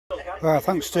Well,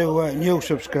 thanks to new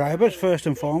subscribers first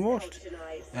and foremost.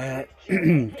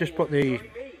 Just put the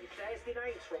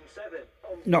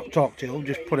not talk till,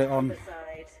 just put it on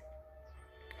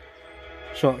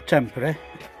sort of temporary.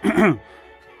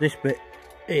 This bit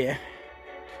here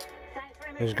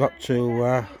has got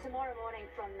to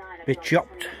be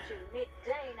chopped.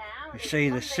 You see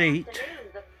the seat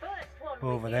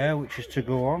over there, which is to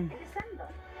go on.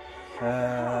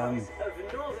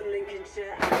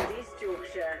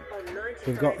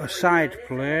 We've got a side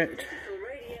plate,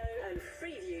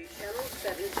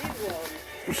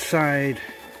 side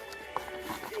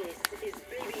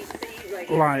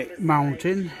light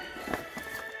mounting,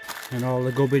 and all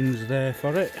the gubbins there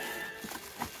for it.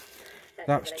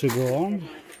 That's to go on.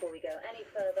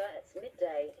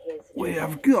 We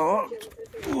have got,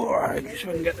 right, just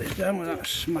so I can get this down without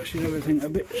smashing everything to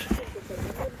bits.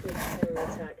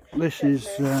 This is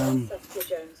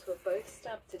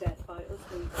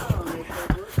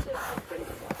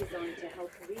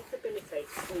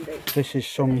this is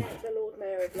some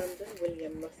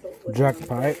drag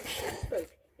pipes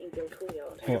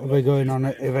that will be going on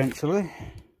it eventually.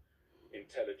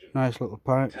 Nice little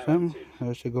pipes then,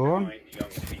 there's to go on.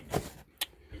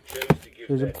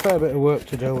 There's a fair bit of work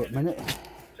to do at the minute.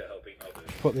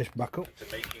 Put this back up.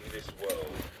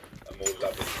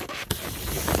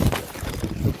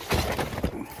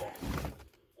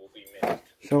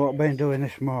 So what I've been doing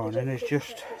this morning is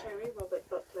just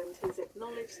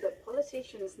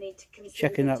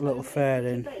checking that little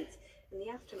fairing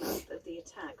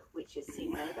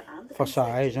for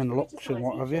size and looks and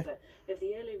what have you.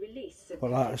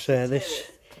 But like I say, this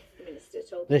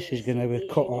is going to be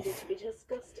cut off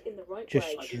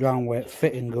just round where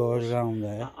fitting goes around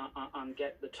there.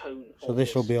 So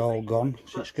this will be all gone.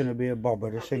 So it's going to be a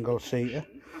bobber, a single seater.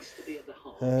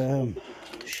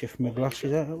 Shift my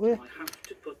glasses out of the way.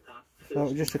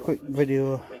 So just a quick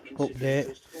video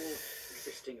update.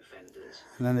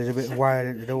 And then there's a bit of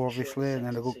wiring to do obviously, and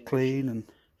then a good clean, and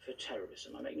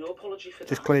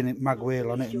just cleaning mag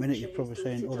wheel on it in a minute. You've probably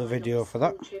seen other video for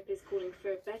that.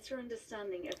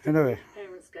 Anyway,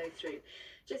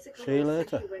 see you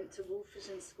later.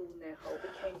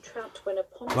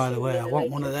 By the way, I want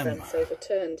one of them.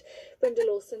 Brenda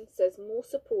Lawson says more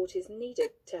support is needed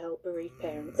to help bereaved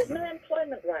parents. There's no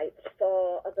employment rights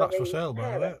for a bereaved That's for sale,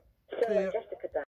 by the way.